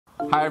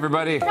Hi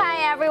everybody.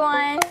 Hi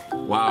everyone.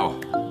 Wow,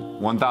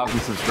 1,000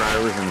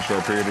 subscribers in a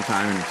short period of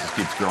time, and it just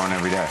keeps growing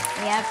every day.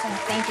 Yep, and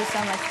thank you so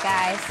much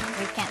guys.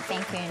 We can't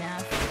thank you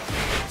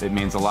enough. It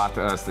means a lot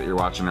to us that you're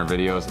watching our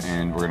videos,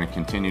 and we're going to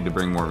continue to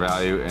bring more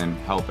value and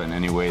help in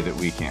any way that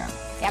we can.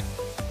 Yep.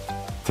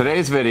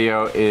 Today's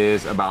video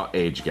is about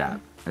age gap.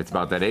 It's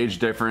about that age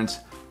difference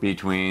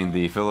between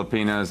the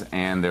Filipinas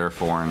and their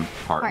foreign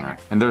partner.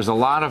 And there's a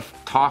lot of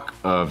talk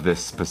of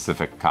this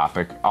specific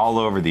topic all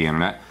over the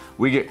internet.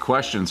 We get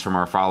questions from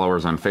our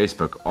followers on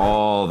Facebook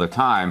all the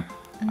time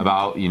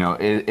about, you know,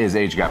 is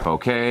age gap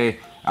okay?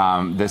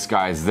 This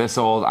guy's this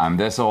old, I'm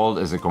this old,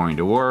 is it going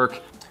to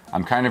work?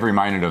 I'm kind of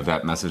reminded of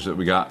that message that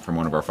we got from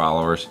one of our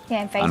followers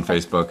on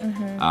Facebook.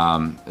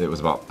 It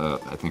was about,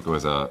 I think it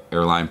was a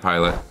airline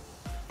pilot,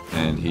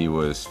 and he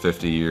was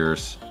 50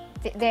 years.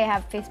 They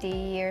have 50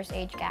 years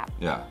age gap.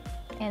 Yeah.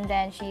 And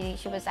then she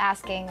was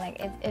asking like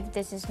if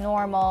this is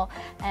normal,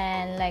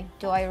 and like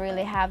do I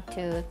really have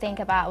to think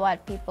about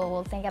what people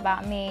will think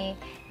about me,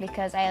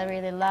 because I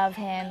really love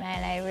him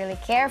and I really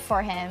care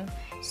for him.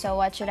 So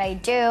what should I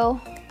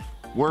do?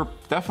 We're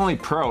definitely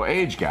pro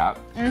age gap.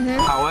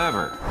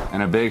 However,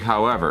 and a big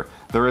however,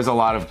 there is a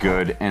lot of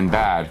good and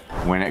bad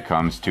when it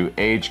comes to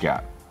age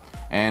gap.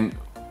 And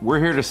we're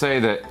here to say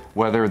that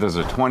whether there's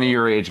a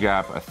 20-year age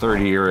gap, a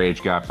 30-year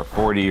age gap, a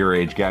 40-year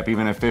age gap,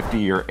 even a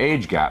 50-year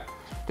age gap,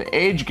 the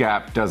age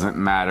gap doesn't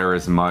matter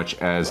as much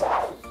as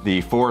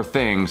the 4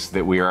 things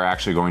that we are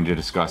actually going to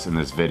discuss in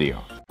this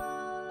video.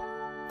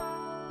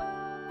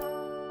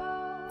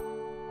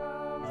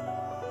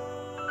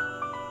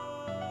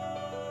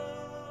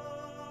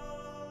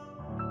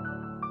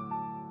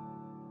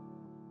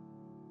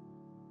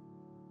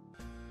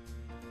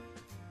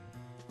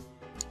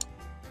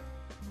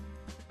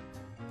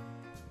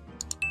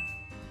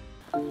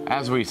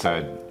 As we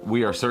said,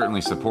 we are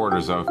certainly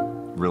supporters of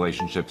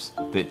relationships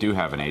that do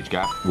have an age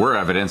gap. We're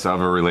evidence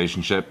of a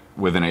relationship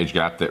with an age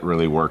gap that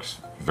really works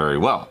very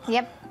well.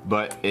 Yep.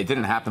 But it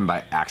didn't happen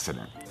by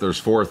accident. There's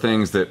 4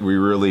 things that we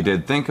really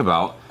did think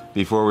about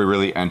before we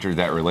really entered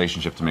that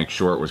relationship to make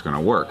sure it was going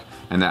to work.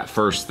 And that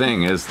first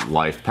thing is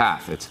life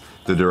path. It's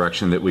the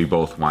direction that we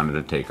both wanted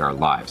to take our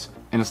lives.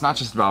 And it's not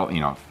just about,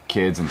 you know,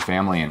 kids and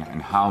family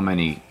and how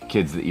many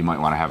kids that you might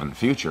want to have in the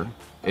future.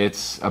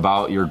 It's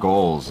about your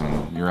goals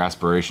and your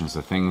aspirations,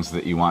 the things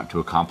that you want to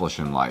accomplish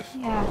in life.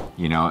 Yeah.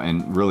 You know,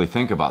 and really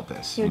think about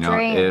this. Your you know,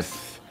 dreams.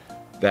 if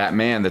that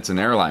man that's an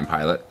airline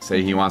pilot,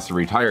 say he wants to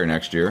retire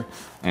next year,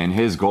 and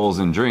his goals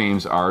and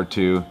dreams are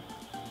to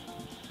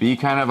be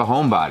kind of a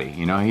homebody.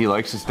 You know, he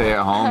likes to stay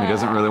at home. He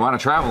doesn't really want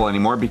to travel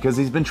anymore because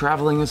he's been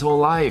traveling his whole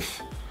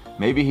life.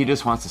 Maybe he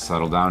just wants to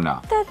settle down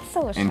now. That's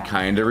so sad. And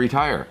kind of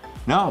retire.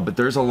 No, but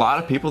there's a lot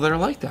of people that are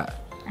like that.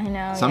 I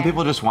know. Some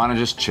people just want to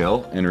just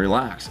chill and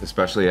relax,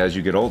 especially as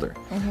you get older.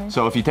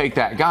 So if you take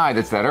that guy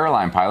that's that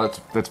airline pilot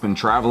that's been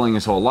traveling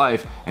his whole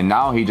life, and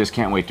now he just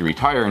can't wait to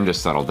retire and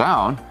just settle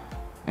down,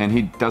 and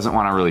he doesn't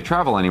want to really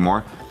travel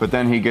anymore, but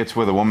then he gets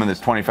with a woman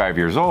that's 25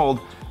 years old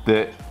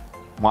that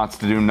wants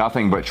to do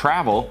nothing but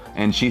travel,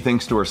 and she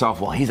thinks to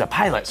herself, well, he's a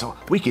pilot, so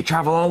we could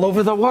travel all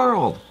over the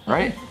world,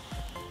 right?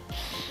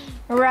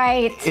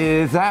 Right.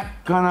 Is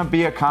that gonna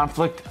be a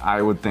conflict?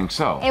 I would think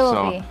so. It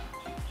will be.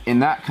 In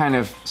that kind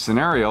of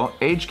scenario,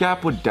 age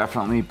gap would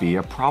definitely be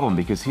a problem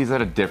because he's at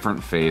a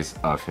different phase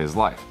of his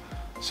life.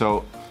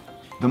 So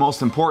the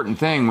most important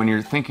thing when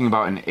you're thinking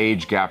about an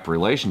age gap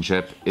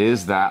relationship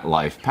is that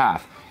life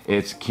path.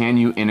 It's, can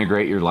you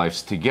integrate your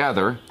lives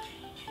together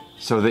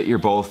so that you're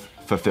both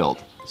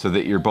fulfilled, so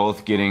that you're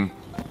both getting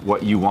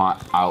what you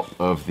want out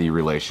of the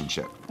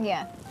relationship.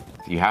 Yeah.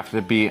 You have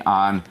to be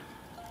on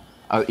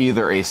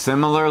either a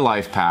similar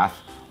life path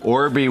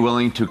or be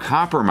willing to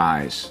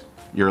compromise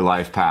your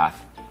life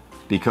path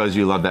because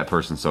you love that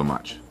person so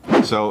much.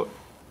 So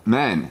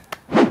men,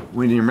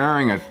 when you're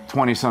marrying a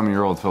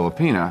 20-some-year-old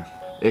Filipina,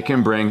 it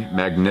can bring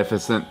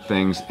magnificent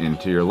things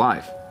into your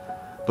life.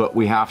 But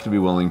we have to be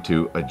willing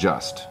to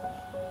adjust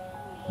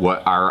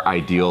what our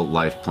ideal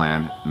life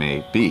plan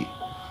may be.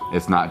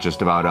 It's not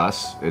just about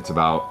us, it's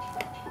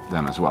about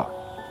them as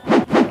well.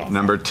 Okay.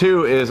 Number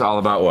 2 is all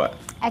about what?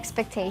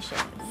 Expectations.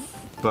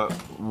 But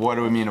what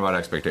do we mean about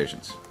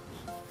expectations?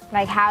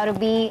 Like how to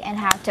be and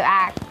how to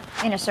act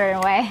in a certain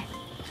way.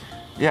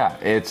 Yeah,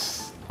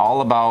 it's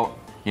all about,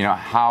 you know,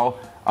 how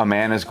a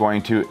man is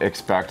going to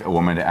expect a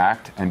woman to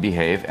act and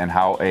behave, and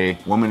how a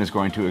woman is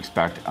going to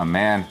expect a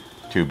man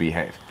to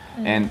behave.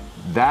 And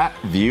that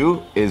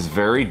view is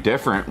very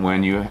different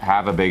when you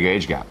have a big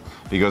age gap,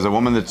 because a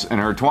woman that's in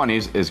her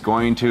 20s is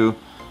going to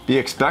be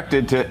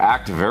expected to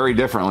act very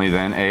differently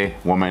than a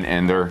woman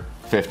in their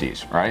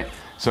 50s, right?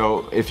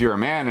 So if you're a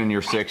man and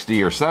you're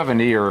 60 or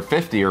 70 or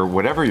 50 or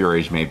whatever your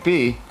age may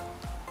be,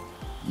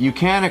 you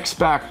can't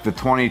expect the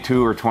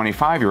 22 or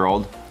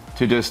 25-year-old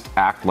to just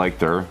act like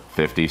they're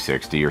 50,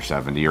 60, or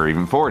 70, or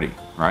even 40,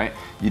 right?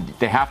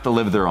 They have to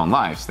live their own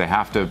lives. They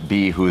have to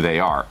be who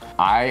they are.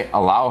 I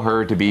allow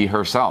her to be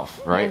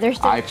herself, right? Yeah,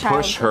 I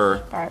push her.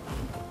 Part.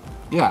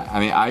 Yeah, I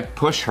mean, I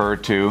push her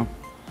to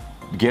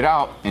get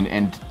out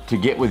and to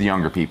get with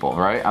younger people,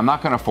 right? I'm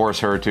not going to force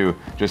her to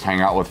just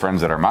hang out with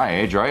friends that are my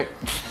age, right?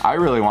 I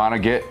really want to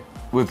get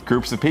with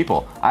groups of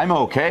people. I'm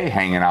okay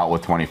hanging out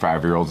with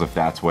 25-year-olds if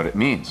that's what it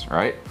means,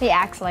 right? He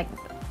acts like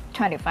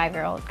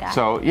 25-year-old guy.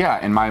 So yeah,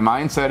 and my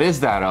mindset is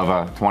that of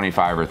a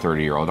 25 or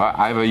 30-year-old.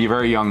 I have a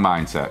very young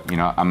mindset. You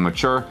know, I'm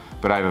mature,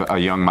 but I have a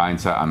young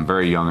mindset. I'm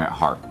very young at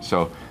heart.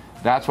 So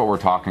that's what we're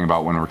talking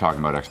about when we're talking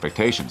about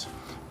expectations.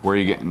 Where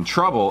you get in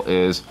trouble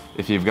is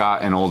if you've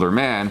got an older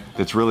man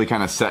that's really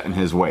kind of set in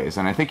his ways.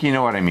 And I think you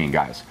know what I mean,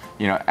 guys.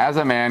 You know, as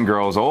a man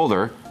grows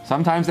older,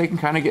 sometimes they can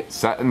kind of get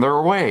set in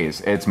their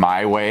ways. It's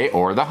my way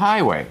or the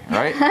highway,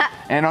 right?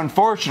 And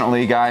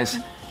unfortunately, guys,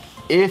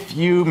 if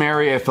you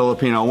marry a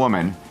Filipino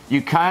woman,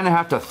 you kind of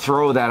have to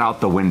throw that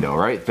out the window,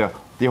 right?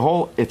 The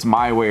whole it's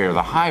my way or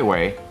the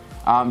highway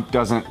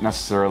doesn't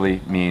necessarily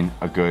mean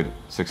a good,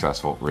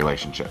 successful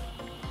relationship.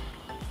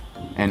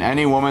 And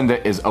any woman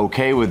that is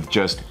okay with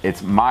just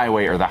it's my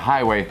way or the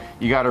highway,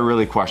 you got to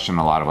really question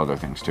a lot of other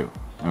things too,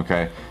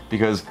 okay?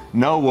 Because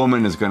no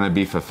woman is going to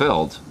be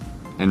fulfilled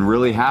and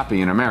really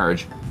happy in a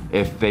marriage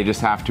if they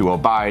just have to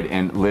abide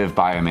and live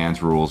by a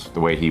man's rules the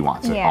way he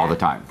wants it all the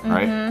time,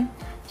 right?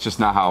 It's just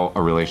not how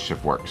a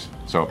relationship works.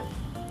 So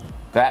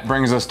that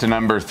brings us to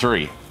number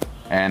 3,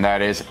 and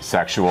that is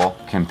sexual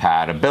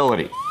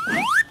compatibility.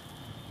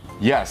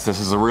 Yes, this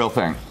is a real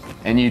thing,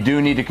 and you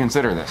do need to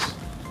consider this.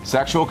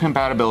 Sexual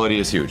compatibility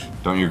is huge.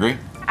 Don't you agree?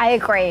 I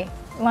agree,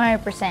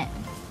 100%.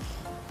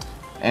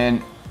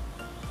 And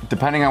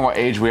depending on what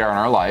age we are in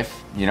our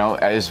life, you know,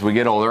 as we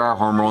get older, our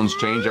hormones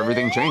change,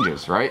 everything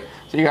changes, right?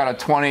 So you got a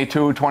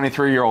 22,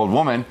 23-year-old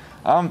woman,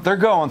 they're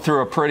going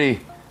through a pretty,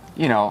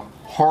 you know,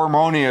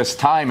 harmonious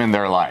time in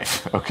their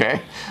life,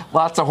 okay?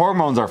 Lots of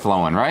hormones are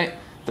flowing, right?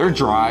 Their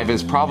drive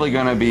is probably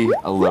gonna be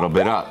a little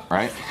bit up,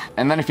 right?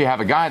 And then if you have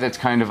a guy that's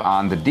kind of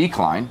on the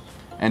decline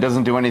and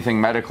doesn't do anything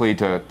medically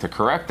to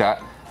correct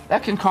that,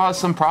 that can cause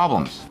some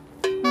problems.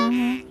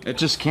 It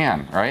just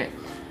can, right?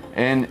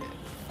 And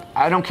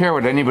I don't care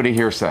what anybody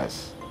here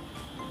says.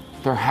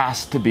 There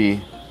has to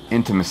be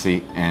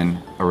intimacy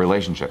in a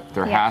relationship.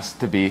 There has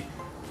to be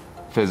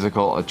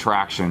physical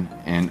attraction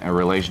in a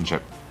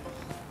relationship.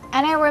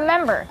 And I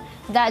remember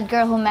that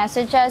girl who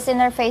messaged us in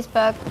her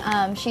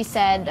Facebook, she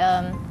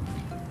said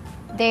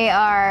they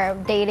are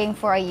dating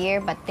for a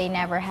year, but they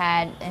never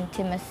had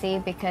intimacy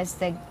because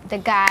the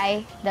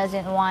guy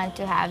doesn't want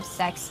to have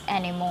sex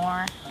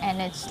anymore.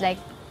 And it's like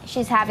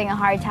she's having a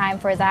hard time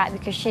for that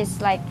because she's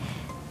like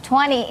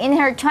in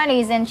her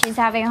 20s, and she's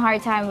having a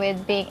hard time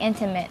with being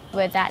intimate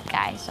with that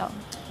guy. So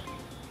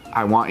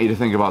I want you to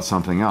think about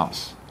something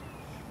else.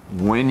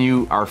 When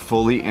you are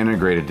fully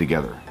integrated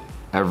together,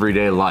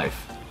 everyday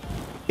life,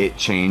 it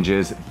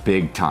changes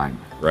big time,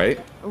 right?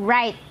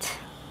 Right.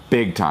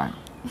 Big time.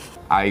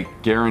 I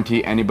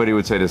guarantee anybody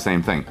would say the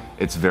same thing.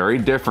 It's very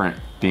different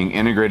being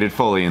integrated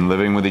fully and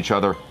living with each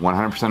other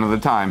 100% of the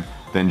time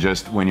than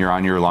just when you're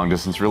on your long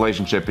distance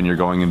relationship and you're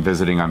going and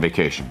visiting on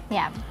vacation.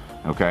 Yeah.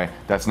 Okay?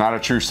 That's not a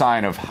true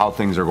sign of how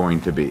things are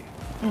going to be.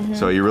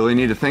 So you really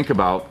need to think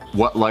about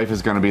what life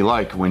is going to be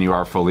like when you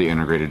are fully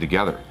integrated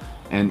together.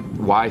 And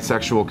why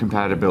sexual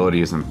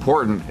compatibility is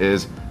important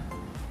is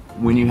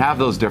when you have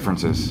those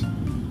differences,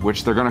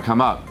 which they're going to come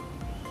up,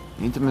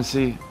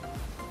 intimacy,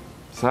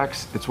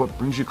 sex, it's what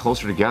brings you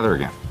closer together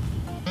again.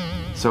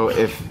 So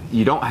if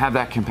you don't have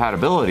that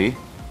compatibility,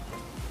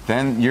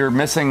 then you're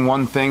missing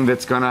one thing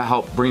that's going to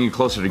help bring you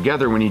closer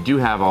together when you do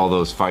have all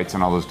those fights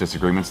and all those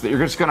disagreements that you're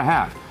just going to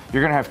have.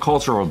 You're going to have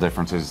cultural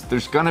differences.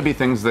 There's going to be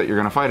things that you're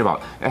going to fight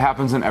about. It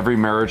happens in every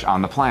marriage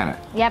on the planet.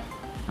 Yep.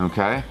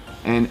 Okay?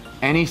 And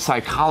any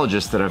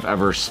psychologist that I've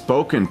ever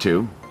spoken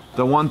to,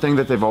 the one thing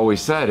that they've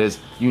always said is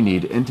you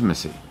need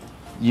intimacy.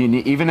 You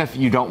need, even if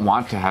you don't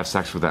want to have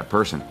sex with that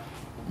person,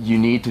 you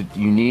need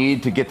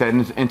to get that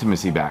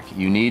intimacy back.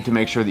 You need to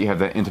make sure that you have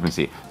that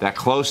intimacy. That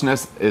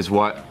closeness is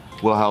what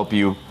will help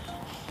you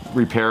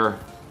repair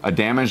a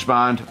damaged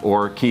bond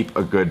or keep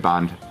a good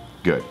bond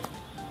good.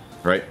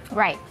 Right?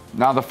 Right.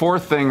 Now the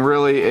fourth thing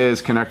really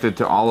is connected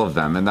to all of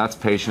them, and that's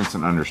patience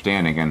and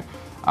understanding. And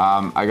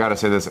I gotta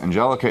say this,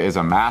 Angelica is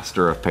a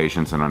master of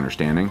patience and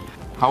understanding.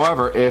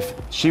 However, if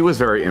she was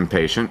very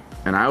impatient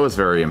and I was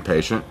very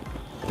impatient,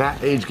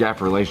 that age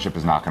gap relationship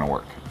is not gonna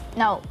work.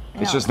 No.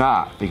 It's just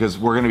not, because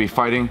we're gonna be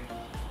fighting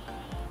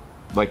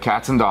like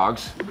cats and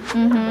dogs.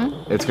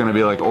 It's gonna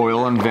be like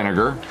oil and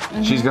vinegar.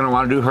 She's gonna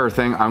wanna do her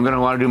thing, I'm gonna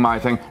wanna do my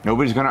thing.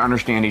 Nobody's gonna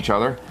understand each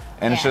other,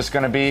 and it's just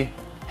gonna be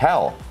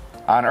hell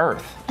on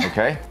earth,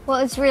 okay? Well,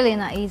 it's really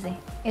not easy.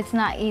 It's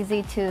not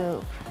easy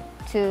to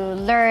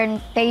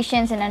learn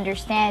patience and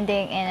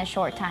understanding in a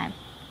short time.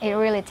 It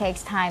really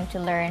takes time to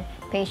learn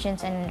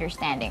patience and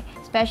understanding,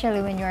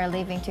 especially when you are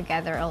living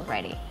together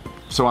already.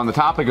 So on the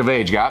topic of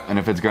age gap, and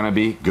if it's gonna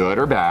be good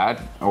or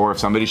bad, or if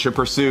somebody should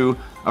pursue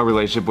a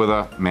relationship with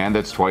a man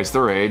that's twice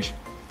their age,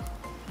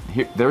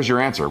 there's your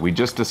answer. We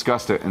just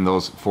discussed it in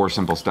those 4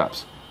 simple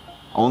steps.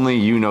 Only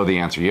you know the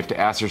answer. You have to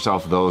ask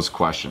yourself those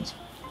questions.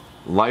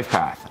 Life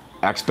path,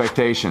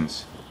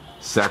 expectations,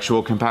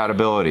 sexual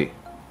compatibility,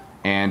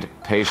 and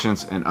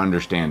patience and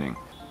understanding.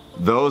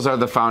 Those are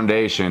the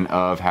foundation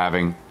of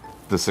having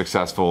the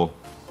successful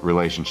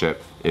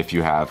relationship if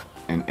you have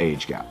an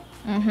age gap.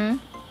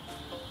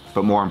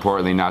 But more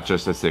importantly, not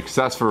just a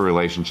successful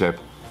relationship,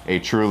 a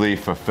truly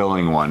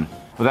fulfilling one.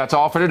 Well, that's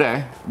all for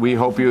today. We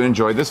hope you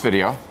enjoyed this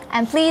video.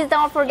 And please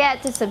don't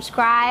forget to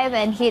subscribe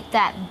and hit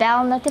that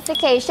bell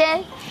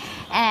notification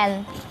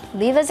and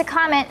leave us a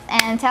comment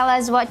and tell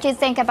us what you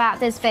think about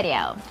this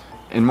video.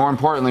 And more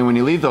importantly, when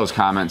you leave those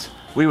comments,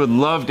 we would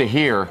love to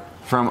hear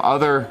from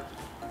other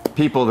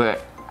people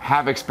that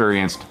have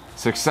experienced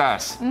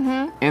success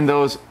in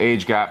those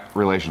age gap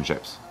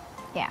relationships.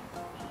 Yeah.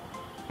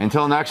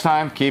 Until next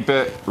time, keep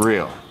it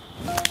real.